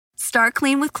Start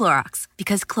clean with Clorox,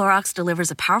 because Clorox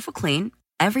delivers a powerful clean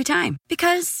every time.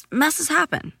 Because messes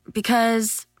happen.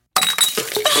 Because...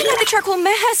 I got the charcoal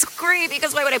mask. Great,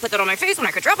 because why would I put that on my face when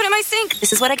I could drop it in my sink?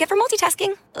 This is what I get for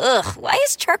multitasking. Ugh, why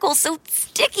is charcoal so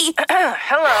sticky?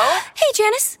 Hello? Hey,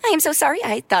 Janice. I am so sorry.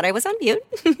 I thought I was on mute.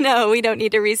 No, we don't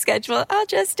need to reschedule. I'll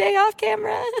just stay off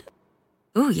camera.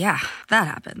 Ooh, yeah, that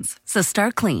happens. So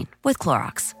start clean with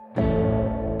Clorox.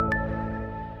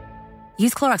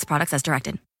 Use Clorox products as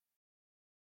directed.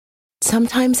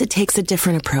 Sometimes it takes a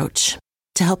different approach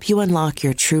to help you unlock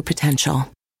your true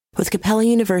potential. With Capella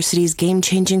University's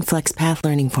game-changing FlexPath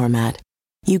learning format,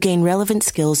 you gain relevant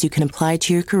skills you can apply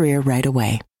to your career right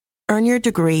away. Earn your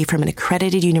degree from an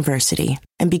accredited university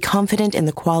and be confident in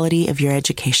the quality of your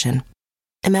education.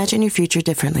 Imagine your future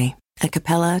differently at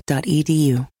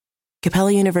capella.edu.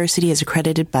 Capella University is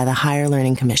accredited by the Higher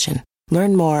Learning Commission.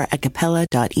 Learn more at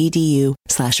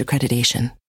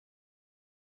capella.edu/accreditation.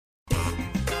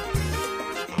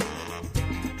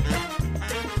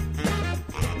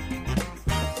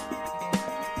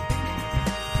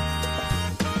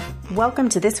 Welcome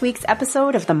to this week's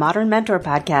episode of the Modern Mentor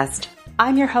Podcast.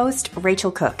 I'm your host,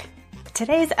 Rachel Cook.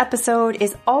 Today's episode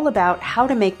is all about how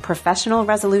to make professional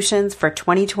resolutions for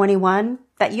 2021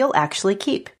 that you'll actually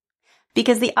keep.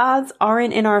 Because the odds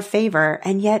aren't in our favor,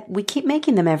 and yet we keep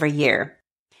making them every year.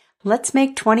 Let's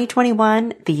make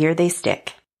 2021 the year they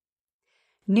stick.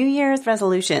 New Year's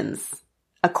resolutions.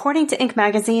 According to Inc.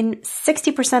 magazine,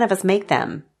 60% of us make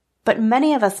them. But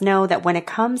many of us know that when it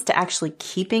comes to actually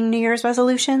keeping New Year's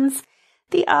resolutions,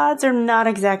 the odds are not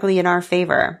exactly in our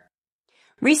favor.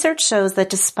 Research shows that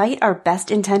despite our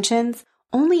best intentions,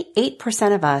 only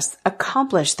 8% of us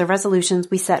accomplish the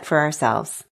resolutions we set for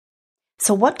ourselves.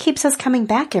 So what keeps us coming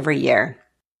back every year?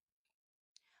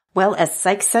 Well, as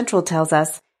Psych Central tells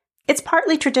us, it's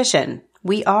partly tradition.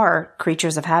 We are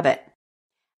creatures of habit.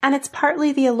 And it's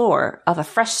partly the allure of a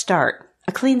fresh start,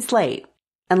 a clean slate.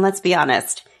 And let's be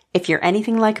honest, if you're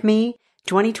anything like me,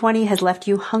 2020 has left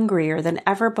you hungrier than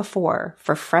ever before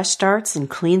for fresh starts and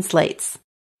clean slates.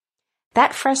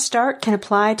 That fresh start can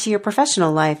apply to your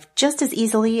professional life just as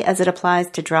easily as it applies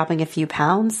to dropping a few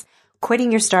pounds,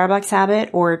 quitting your Starbucks habit,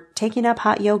 or taking up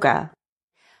hot yoga.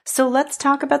 So let's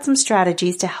talk about some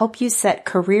strategies to help you set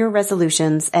career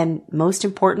resolutions and, most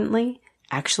importantly,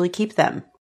 actually keep them.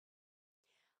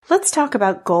 Let's talk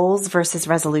about goals versus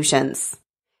resolutions.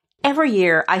 Every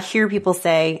year, I hear people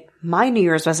say, my New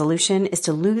Year's resolution is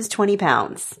to lose 20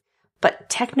 pounds. But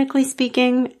technically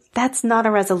speaking, that's not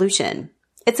a resolution.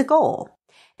 It's a goal.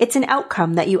 It's an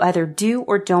outcome that you either do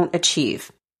or don't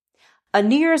achieve. A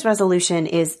New Year's resolution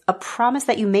is a promise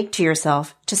that you make to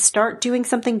yourself to start doing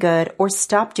something good or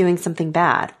stop doing something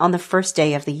bad on the first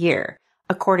day of the year,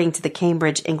 according to the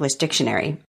Cambridge English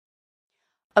Dictionary.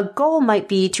 A goal might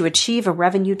be to achieve a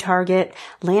revenue target,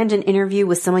 land an interview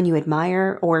with someone you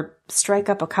admire, or strike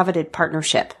up a coveted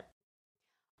partnership.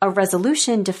 A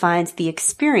resolution defines the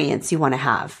experience you want to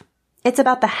have. It's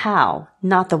about the how,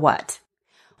 not the what.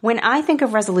 When I think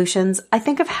of resolutions, I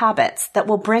think of habits that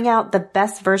will bring out the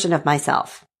best version of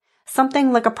myself.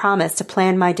 Something like a promise to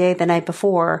plan my day the night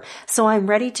before, so I'm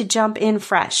ready to jump in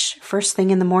fresh first thing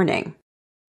in the morning.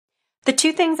 The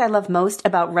two things I love most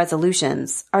about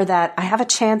resolutions are that I have a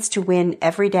chance to win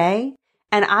every day,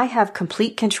 and I have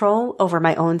complete control over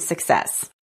my own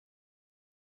success.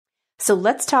 So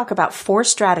let's talk about 4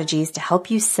 strategies to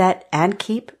help you set and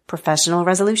keep professional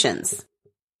resolutions.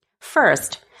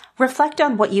 First, reflect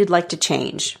on what you'd like to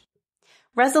change.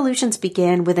 Resolutions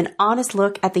begin with an honest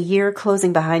look at the year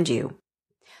closing behind you.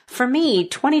 For me,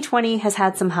 2020 has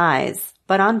had some highs,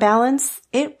 but on balance,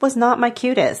 it was not my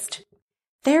cutest.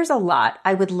 There's a lot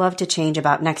I would love to change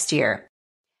about next year.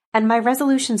 And my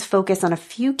resolutions focus on a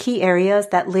few key areas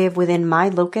that live within my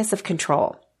locus of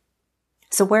control.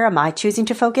 So where am I choosing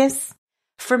to focus?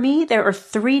 For me, there are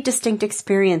 3 distinct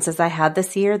experiences I had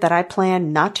this year that I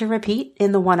plan not to repeat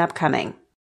in the one upcoming.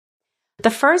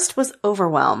 The first was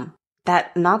overwhelm,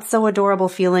 that not so adorable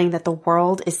feeling that the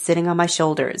world is sitting on my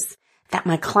shoulders, that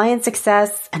my client's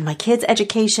success and my kids'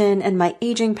 education and my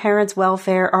aging parents'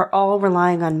 welfare are all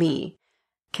relying on me.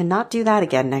 Cannot do that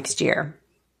again next year.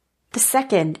 The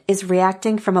second is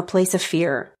reacting from a place of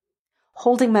fear.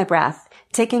 Holding my breath,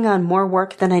 taking on more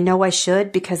work than I know I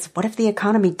should because what if the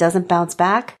economy doesn't bounce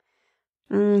back?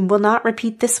 Will not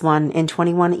repeat this one in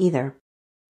 21 either.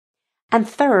 And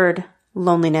third,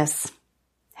 loneliness.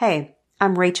 Hey,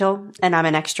 I'm Rachel and I'm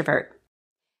an extrovert.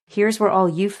 Here's where all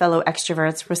you fellow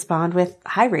extroverts respond with,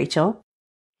 hi Rachel.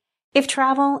 If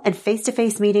travel and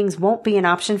face-to-face meetings won't be an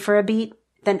option for a beat,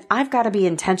 then I've got to be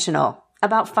intentional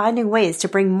about finding ways to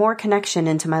bring more connection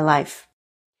into my life.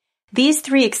 These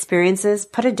 3 experiences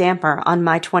put a damper on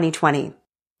my 2020.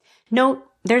 Note,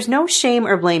 there's no shame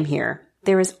or blame here.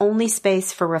 There is only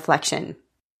space for reflection.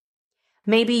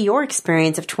 Maybe your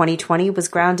experience of 2020 was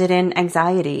grounded in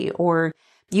anxiety, or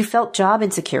you felt job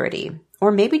insecurity, or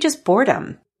maybe just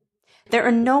boredom. There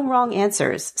are no wrong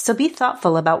answers, so be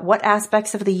thoughtful about what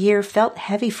aspects of the year felt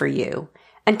heavy for you,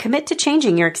 and commit to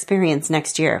changing your experience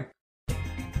next year.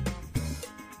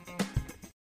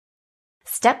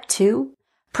 Step 2.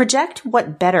 Project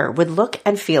what better would look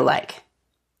and feel like.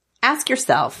 Ask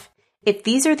yourself, if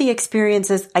these are the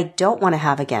experiences I don't want to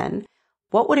have again,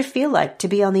 what would it feel like to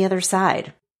be on the other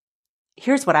side?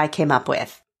 Here's what I came up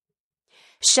with.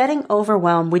 Shedding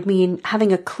overwhelm would mean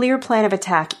having a clear plan of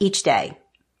attack each day.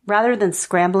 Rather than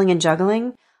scrambling and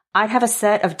juggling, I'd have a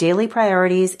set of daily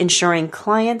priorities ensuring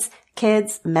clients,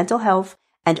 kids, mental health,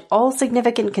 and all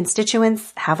significant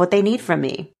constituents have what they need from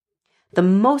me. The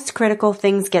most critical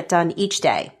things get done each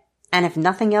day, and if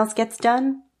nothing else gets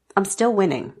done, I'm still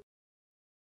winning.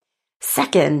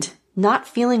 Second, not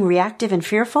feeling reactive and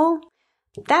fearful?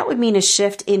 That would mean a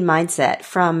shift in mindset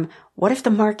from what if the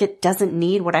market doesn't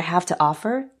need what I have to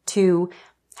offer to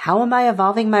how am I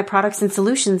evolving my products and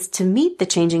solutions to meet the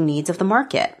changing needs of the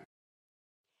market?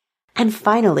 And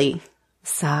finally,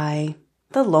 sigh,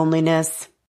 the loneliness.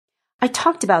 I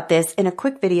talked about this in a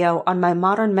quick video on my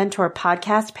Modern Mentor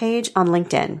podcast page on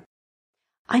LinkedIn.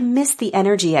 I miss the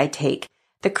energy I take,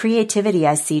 the creativity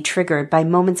I see triggered by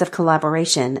moments of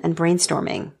collaboration and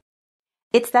brainstorming.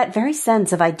 It's that very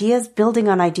sense of ideas building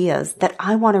on ideas that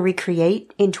I want to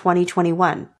recreate in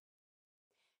 2021.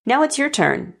 Now it's your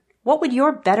turn. What would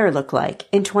your better look like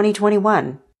in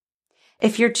 2021?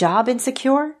 If you're job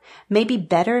insecure, maybe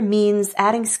better means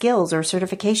adding skills or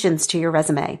certifications to your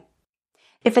resume.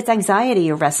 If it's anxiety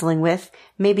you're wrestling with,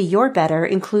 maybe your better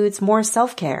includes more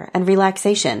self-care and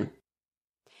relaxation.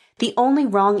 The only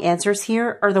wrong answers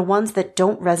here are the ones that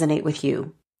don't resonate with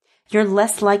you. You're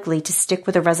less likely to stick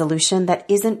with a resolution that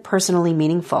isn't personally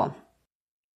meaningful.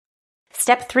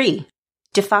 Step 3.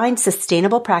 Define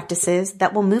sustainable practices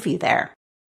that will move you there.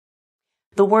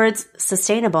 The words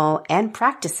sustainable and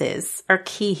practices are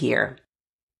key here.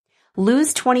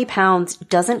 Lose 20 pounds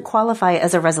doesn't qualify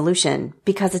as a resolution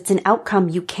because it's an outcome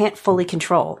you can't fully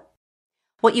control.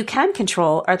 What you can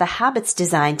control are the habits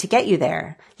designed to get you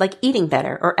there, like eating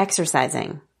better or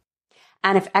exercising.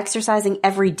 And if exercising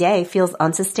every day feels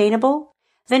unsustainable,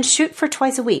 then shoot for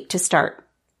twice a week to start.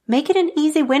 Make it an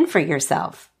easy win for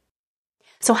yourself.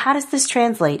 So how does this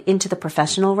translate into the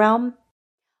professional realm?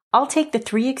 I'll take the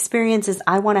 3 experiences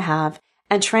I want to have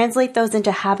and translate those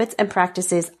into habits and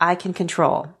practices I can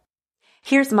control.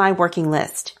 Here's my working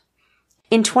list.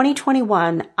 In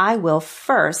 2021, I will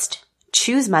first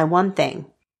choose my one thing.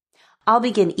 I'll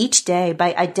begin each day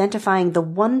by identifying the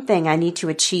one thing I need to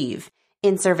achieve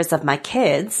in service of my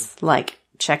kids, like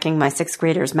checking my 6th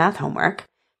grader's math homework,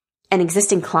 an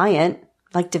existing client,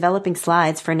 like developing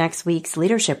slides for next week's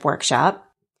leadership workshop,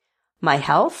 my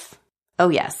health, oh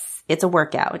yes, it's a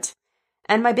workout,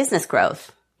 and my business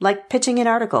growth, like pitching an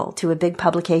article to a big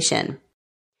publication.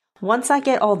 Once I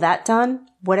get all that done,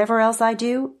 whatever else I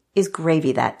do is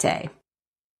gravy that day.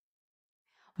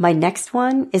 My next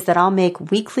one is that I'll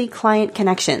make weekly client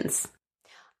connections.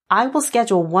 I will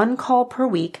schedule 1 call per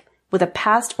week with a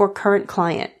past or current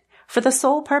client for the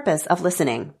sole purpose of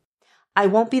listening. I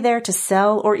won't be there to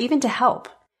sell or even to help,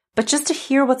 but just to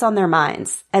hear what's on their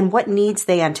minds and what needs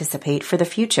they anticipate for the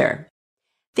future.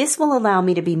 This will allow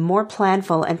me to be more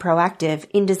planful and proactive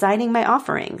in designing my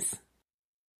offerings.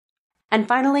 And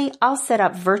finally, I'll set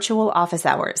up virtual office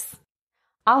hours.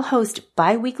 I'll host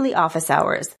bi-weekly office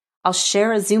hours. I'll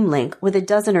share a Zoom link with a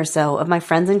dozen or so of my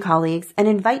friends and colleagues and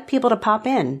invite people to pop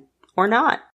in, or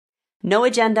not. No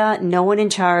agenda, no one in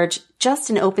charge, just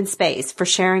an open space for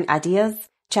sharing ideas,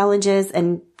 challenges,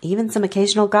 and even some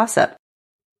occasional gossip.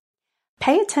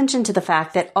 Pay attention to the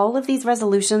fact that all of these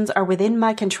resolutions are within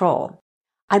my control.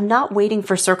 I'm not waiting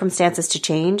for circumstances to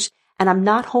change, and I'm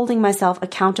not holding myself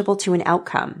accountable to an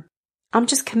outcome. I'm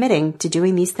just committing to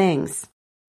doing these things.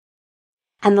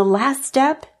 And the last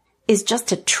step is just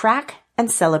to track and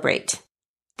celebrate.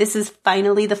 This is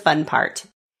finally the fun part.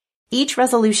 Each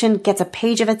resolution gets a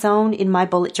page of its own in my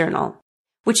bullet journal,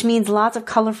 which means lots of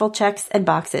colorful checks and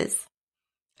boxes.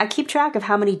 I keep track of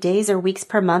how many days or weeks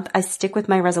per month I stick with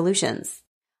my resolutions.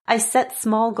 I set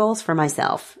small goals for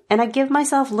myself, and I give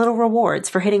myself little rewards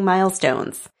for hitting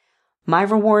milestones. My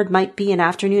reward might be an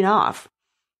afternoon off,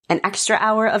 an extra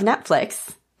hour of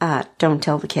Netflix, don't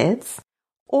tell the kids,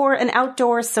 or an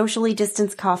outdoor socially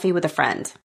distanced coffee with a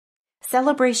friend.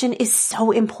 Celebration is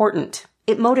so important.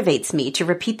 It motivates me to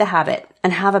repeat the habit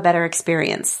and have a better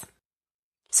experience.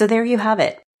 So there you have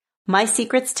it. my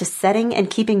secrets to setting and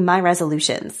keeping my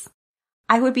resolutions.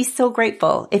 I would be so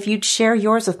grateful if you'd share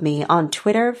yours with me on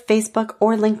Twitter, Facebook,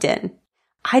 or LinkedIn.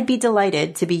 I'd be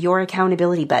delighted to be your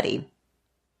accountability buddy.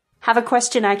 Have a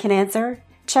question I can answer?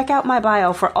 Check out my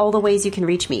bio for all the ways you can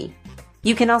reach me.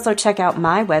 You can also check out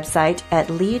my website at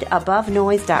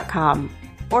leadabovenoise.com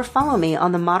or follow me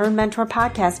on the Modern Mentor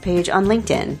podcast page on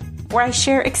LinkedIn, where I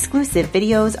share exclusive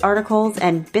videos, articles,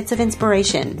 and bits of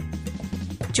inspiration.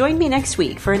 Join me next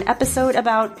week for an episode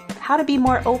about how to be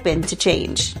more open to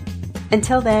change.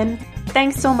 Until then,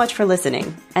 thanks so much for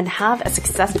listening and have a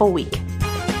successful week.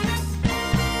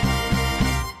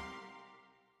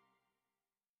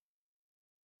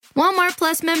 Walmart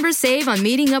Plus members save on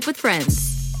meeting up with friends.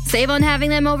 Save on having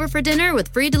them over for dinner with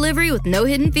free delivery with no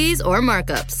hidden fees or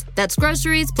markups. That's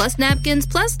groceries, plus napkins,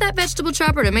 plus that vegetable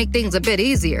chopper to make things a bit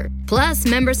easier. Plus,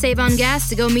 members save on gas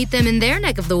to go meet them in their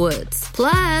neck of the woods.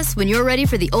 Plus, when you're ready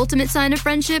for the ultimate sign of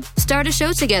friendship, start a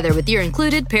show together with your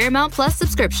included Paramount Plus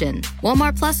subscription.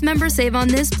 Walmart Plus members save on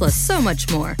this plus so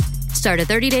much more. Start a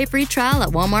 30-day free trial at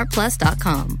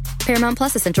walmartplus.com. Paramount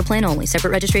Plus Essential Plan only.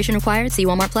 Separate registration required. See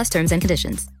Walmart Plus terms and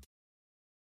conditions.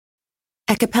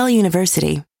 At Capella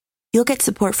University, you'll get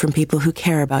support from people who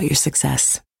care about your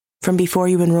success. From before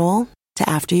you enroll to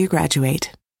after you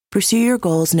graduate, pursue your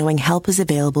goals knowing help is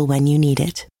available when you need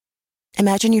it.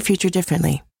 Imagine your future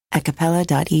differently at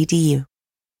capella.edu.